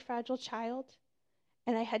medically fragile child,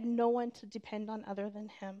 and I had no one to depend on other than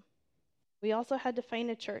him. We also had to find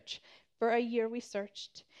a church. For a year we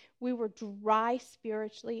searched. We were dry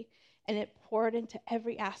spiritually, and it poured into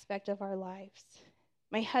every aspect of our lives.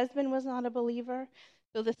 My husband was not a believer,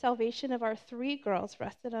 so the salvation of our 3 girls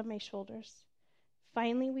rested on my shoulders.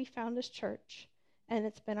 Finally, we found a church, and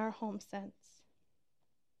it's been our home since.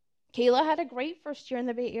 Kayla had a great first year in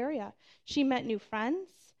the Bay Area. She met new friends.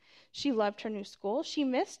 She loved her new school. She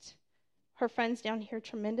missed her friends down here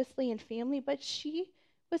tremendously and family, but she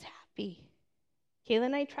was happy. Kayla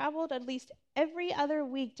and I traveled at least every other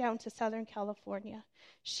week down to Southern California.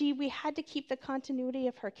 We had to keep the continuity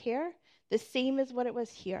of her care the same as what it was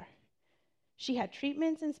here. She had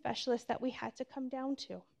treatments and specialists that we had to come down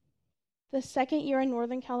to. The second year in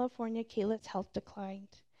Northern California, Kayla's health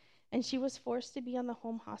declined, and she was forced to be on the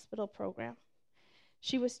home hospital program.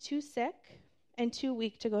 She was too sick and too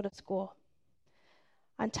weak to go to school.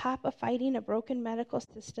 On top of fighting a broken medical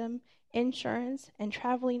system, insurance, and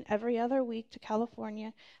traveling every other week to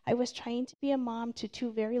California, I was trying to be a mom to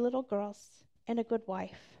 2 very little girls and a good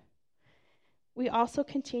wife. We also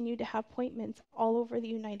continued to have appointments all over the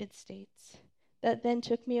United States that then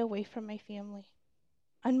took me away from my family.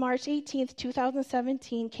 On March 18th,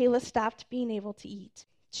 2017, Kayla stopped being able to eat.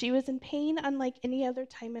 She was in pain unlike any other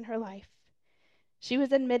time in her life. She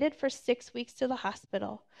was admitted for 6 weeks to the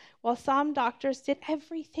hospital. While some doctors did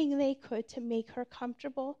everything they could to make her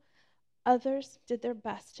comfortable, others did their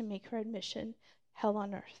best to make her admission hell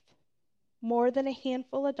on earth. More than a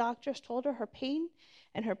handful of doctors told her pain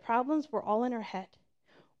and her problems were all in her head,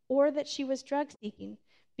 or that she was drug seeking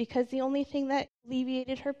because the only thing that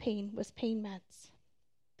alleviated her pain was pain meds.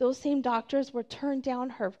 Those same doctors would turn down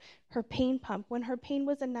her pain pump when her pain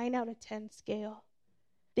was a 9 out of 10 scale.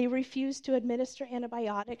 They refused to administer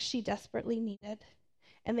antibiotics she desperately needed,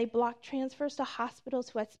 and they blocked transfers to hospitals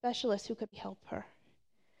who had specialists who could help her.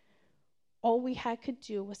 All we could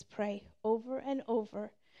do was pray over and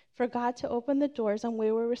over for God to open the doors on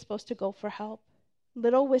where we were supposed to go for help.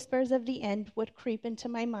 Little whispers of the end would creep into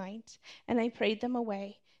my mind, and I prayed them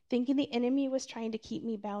away, thinking the enemy was trying to keep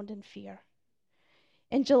me bound in fear.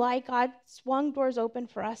 In July, God swung doors open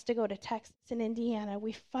for us to go to Texas and Indiana.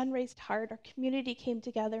 We fundraised hard. Our community came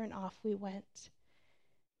together, and off we went.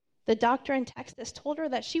 The doctor in Texas told her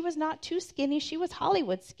that she was not too skinny. She was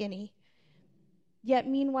Hollywood skinny. Yet,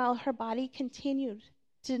 meanwhile, her body continued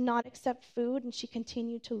to not accept food, and she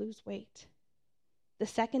continued to lose weight. The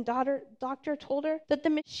second doctor told her that the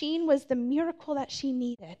machine was the miracle that she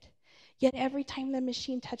needed. Yet every time the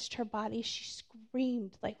machine touched her body, she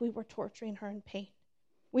screamed like we were torturing her in pain.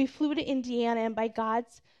 We flew to Indiana, and by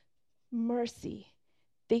God's mercy,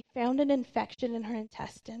 they found an infection in her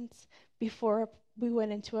intestines before we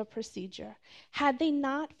went into a procedure. Had they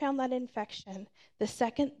not found that infection, the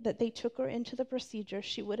second that they took her into the procedure,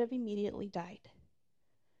 she would have immediately died.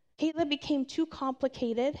 Kayla became too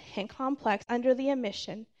complicated and complex under the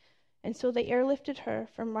admission, and so they airlifted her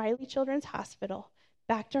from Riley Children's Hospital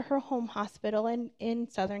back to her home hospital in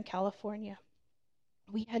Southern California.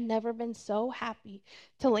 We had never been so happy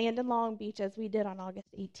to land in Long Beach as we did on August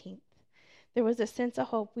 18th. There was a sense of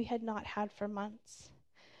hope we had not had for months.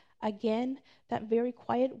 Again, that very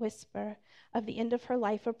quiet whisper of the end of her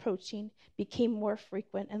life approaching became more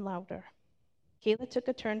frequent and louder. Kayla took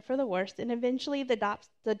a turn for the worse, and eventually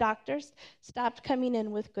the doctors stopped coming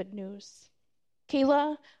in with good news.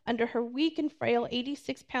 Kayla, under her weak and frail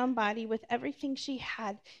 86-pound body with everything she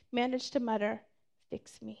had, managed to mutter,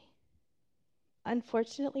 "Fix me."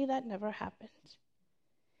 Unfortunately, that never happened.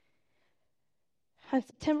 On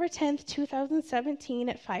September 10th, 2017,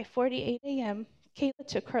 at 5:48 a.m., Kayla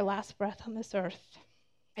took her last breath on this earth.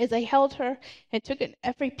 As I held her and took in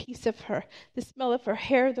every piece of her, the smell of her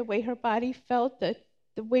hair, the way her body felt, the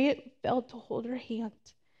way it felt to hold her hand,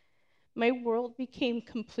 my world became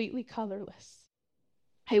completely colorless.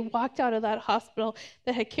 I walked out of that hospital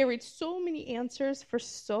that had carried so many answers for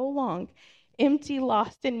so long, empty,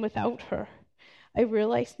 lost, and without her. I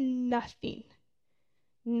realized nothing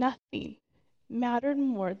mattered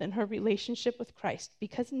more than her relationship with Christ,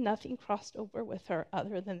 because nothing crossed over with her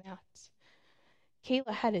other than that.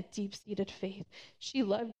 Kayla had a deep-seated faith. She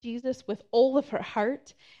loved Jesus with all of her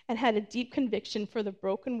heart and had a deep conviction for the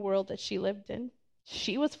broken world that she lived in.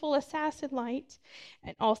 She was full of sass and light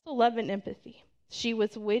and also love and empathy. She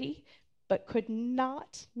was witty but could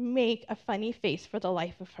not make a funny face for the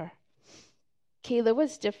life of her. Kayla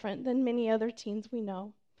was different than many other teens we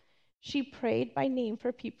know. She prayed by name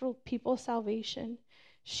for people's salvation.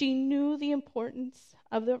 She knew the importance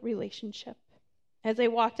of the relationship. As I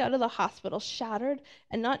walked out of the hospital, shattered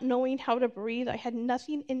and not knowing how to breathe, I had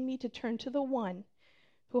nothing in me to turn to the one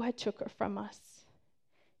who had took her from us.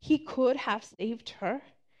 He could have saved her.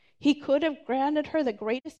 He could have granted her the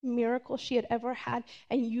greatest miracle she had ever had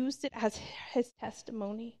and used it as his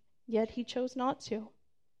testimony. Yet he chose not to.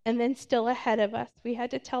 And then still ahead of us, we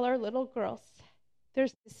had to tell our little girls their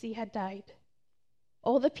sissy had died.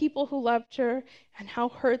 All the people who loved her and how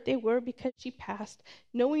hurt they were because she passed,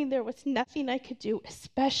 knowing there was nothing I could do,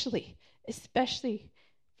 especially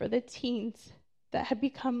for the teens that had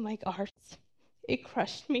become like ours. It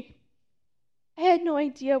crushed me. I had no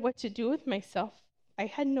idea what to do with myself. I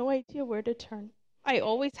had no idea where to turn. I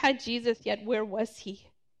always had Jesus, yet where was he?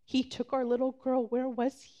 He took our little girl. Where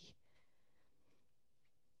was he?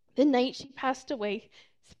 The night she passed away,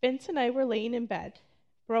 Spence and I were laying in bed,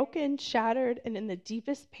 broken, shattered, and in the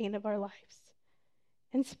deepest pain of our lives.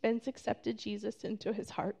 And Spence accepted Jesus into his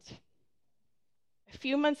heart. A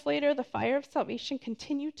few months later, the fire of salvation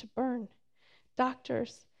continued to burn.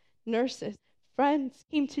 Doctors, nurses, friends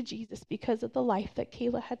came to Jesus because of the life that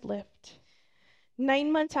Kayla had lived.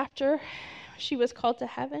 9 months after she was called to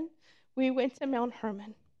heaven, we went to Mount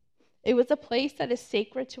Hermon. It was a place that is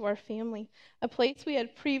sacred to our family, a place we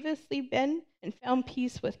had previously been and found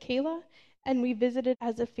peace with Kayla, and we visited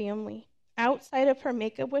as a family. Outside of her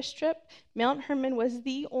Make-A-Wish trip, Mount Hermon was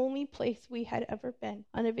the only place we had ever been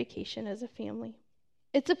on a vacation as a family.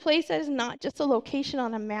 It's a place that is not just a location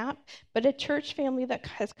on a map, but a church family that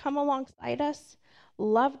has come alongside us,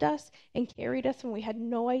 loved us, and carried us when we had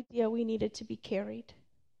no idea we needed to be carried.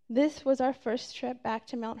 This was our first trip back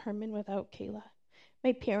to Mount Hermon without Kayla.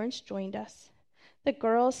 My parents joined us. The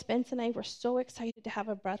girls, Spence and I, were so excited to have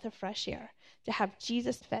a breath of fresh air, to have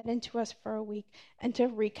Jesus fed into us for a week, and to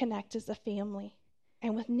reconnect as a family,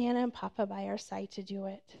 and with Nana and Papa by our side to do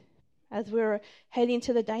it. As we were heading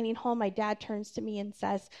to the dining hall, my dad turns to me and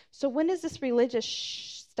says, "So when is this religious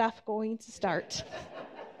stuff going to start?"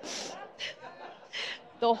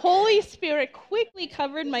 The Holy Spirit quickly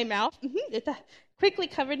covered my mouth, and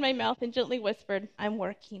gently whispered, "I'm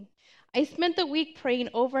working." I spent the week praying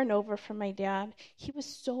over and over for my dad. He was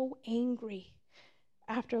so angry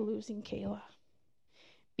after losing Kayla.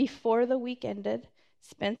 Before the week ended,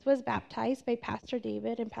 Spence was baptized by Pastor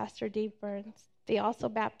David and Pastor Dave Burns. They also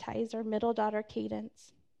baptized our middle daughter,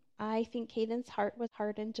 Cadence. I think Cadence's heart was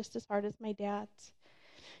hardened just as hard as my dad's.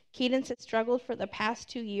 Cadence had struggled for the past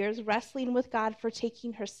 2 years, wrestling with God for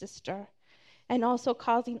taking her sister, and also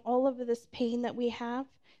causing all of this pain that we have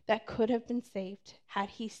that could have been saved had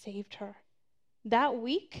he saved her. That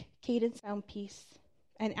week, Cadence found peace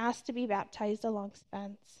and asked to be baptized along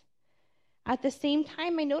Spence. At the same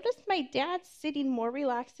time, I noticed my dad sitting more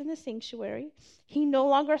relaxed in the sanctuary. He no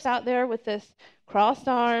longer sat there with this crossed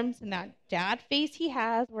arms and that dad face he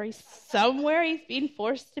has where he's somewhere he's being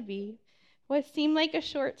forced to be. What seemed like a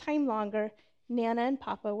short time longer, Nana and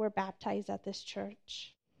Papa were baptized at this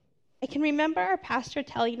church. I can remember our pastor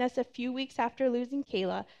telling us a few weeks after losing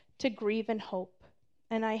Kayla to grieve and hope,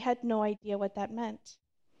 and I had no idea what that meant.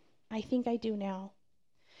 I think I do now.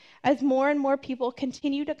 As more and more people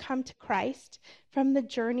continue to come to Christ from the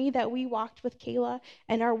journey that we walked with Kayla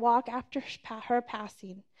and our walk after her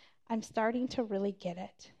passing, I'm starting to really get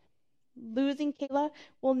it. Losing Kayla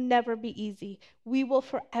will never be easy. We will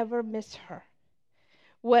forever miss her.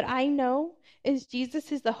 What I know is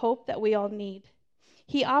Jesus is the hope that we all need.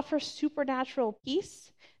 He offers supernatural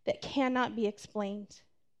peace that cannot be explained.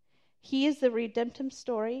 He is the redemptive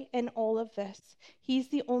story in all of this. He's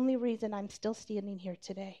the only reason I'm still standing here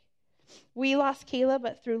today. We lost Kayla,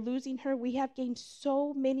 but through losing her, we have gained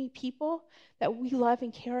so many people that we love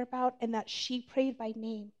and care about and that she prayed by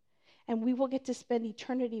name. And we will get to spend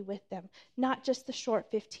eternity with them, not just the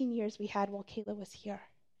short 15 years we had while Kayla was here.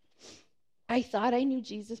 I thought I knew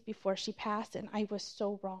Jesus before she passed, and I was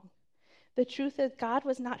so wrong. The truth is, God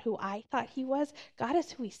was not who I thought he was. God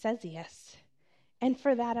is who he says he is. And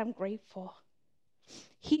for that, I'm grateful.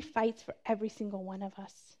 He fights for every single one of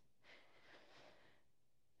us.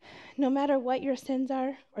 No matter what your sins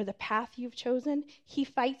are or the path you've chosen, he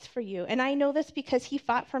fights for you. And I know this because he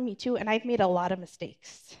fought for me too, and I've made a lot of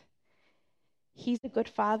mistakes. He's a good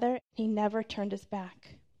father. He never turned his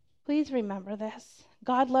back. Please remember this.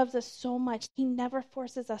 God loves us so much. He never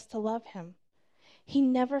forces us to love him. He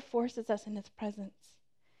never forces us in his presence.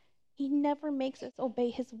 He never makes us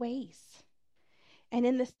obey his ways. And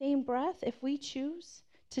in the same breath, if we choose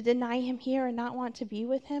to deny him here and not want to be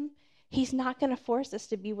with him, he's not going to force us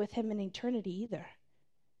to be with him in eternity either.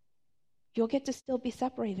 You'll get to still be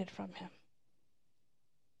separated from him.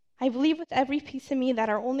 I believe with every piece of me that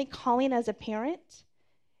our only calling as a parent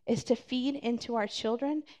is to feed into our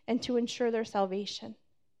children and to ensure their salvation.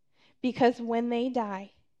 Because when they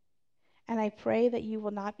die, and I pray that you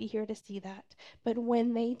will not be here to see that, but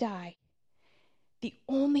when they die, the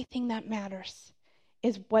only thing that matters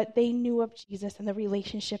is what they knew of Jesus and the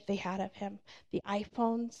relationship they had of him. The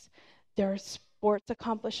iPhones, their sports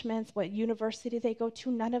accomplishments, what university they go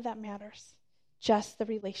to, none of that matters. Just the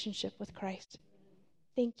relationship with Christ.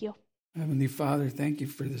 Thank you. Heavenly Father, thank you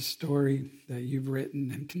for the story that you've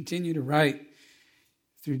written and continue to write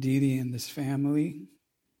through Dee Dee and this family.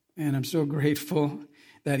 And I'm so grateful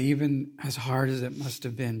that even as hard as it must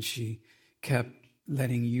have been, she kept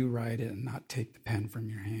letting you write it and not take the pen from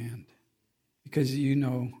your hand. Because you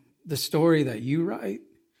know, the story that you write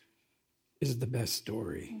is the best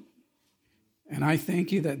story. And I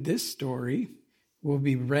thank you that this story will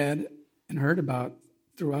be read and heard about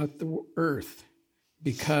throughout the earth,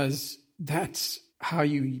 because that's how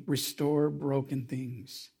you restore broken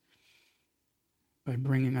things, by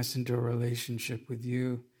bringing us into a relationship with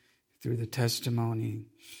you through the testimony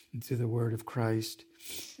and through the word of Christ.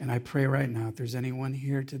 And I pray right now, if there's anyone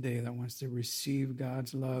here today that wants to receive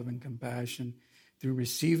God's love and compassion through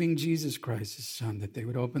receiving Jesus Christ, his Son, that they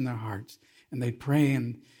would open their hearts and they'd pray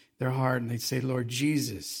in their heart and they'd say, Lord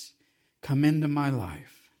Jesus, come into my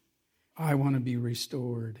life. I want to be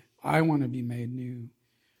restored. I want to be made new.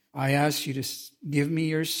 I ask you to give me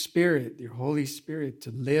your Spirit, your Holy Spirit,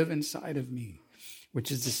 to live inside of me,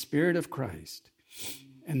 which is the Spirit of Christ.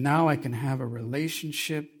 And now I can have a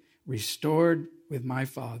relationship restored with my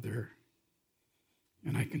Father.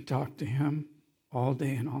 And I can talk to him all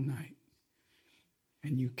day and all night.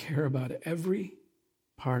 And you care about every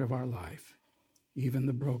part of our life, even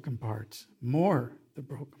the broken parts, more the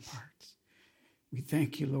broken parts. We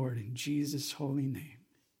thank you, Lord, in Jesus' holy name.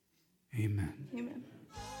 Amen. Amen.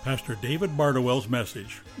 Pastor David Bardowell's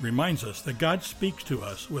message reminds us that God speaks to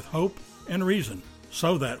us with hope and reason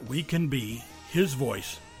so that we can be his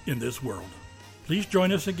voice in this world. Please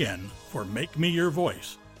join us again for Make Me Your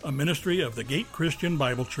Voice, a ministry of the Gate Christian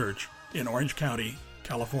Bible Church in Orange County,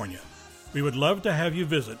 California. We would love to have you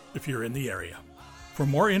visit if you're in the area. For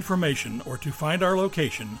more information or to find our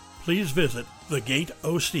location, please visit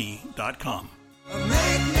thegateoc.com.